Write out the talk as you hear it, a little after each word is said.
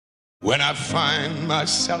When I find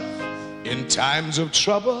myself in times of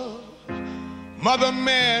trouble, Mother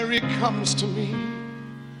Mary comes to me,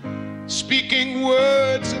 speaking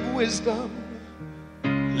words of wisdom,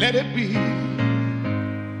 let it be.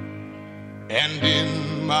 And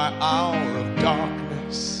in my hour of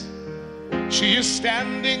darkness, she is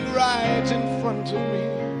standing right in front of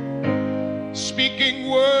me, speaking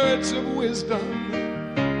words of wisdom,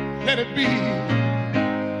 let it be,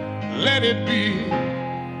 let it be.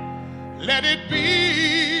 Let it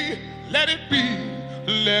be, let it be,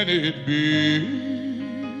 let it be.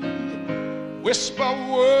 Whisper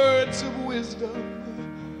words of wisdom,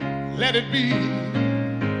 let it be.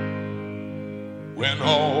 When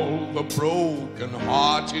all the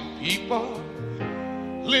broken-hearted people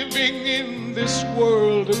living in this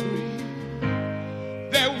world agree,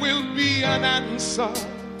 there will be an answer,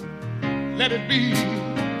 let it be.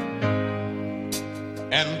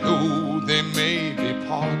 And though they may be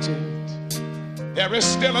parted, there is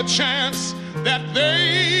still a chance that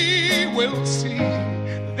they will see.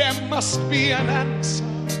 There must be an answer.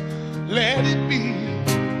 Let it be.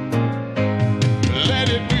 Let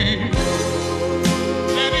it be.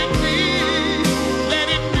 Let it be. Let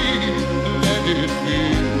it be. Let it be.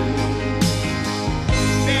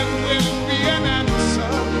 There will be an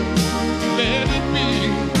answer. Let it be.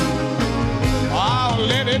 Oh,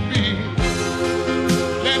 let it be.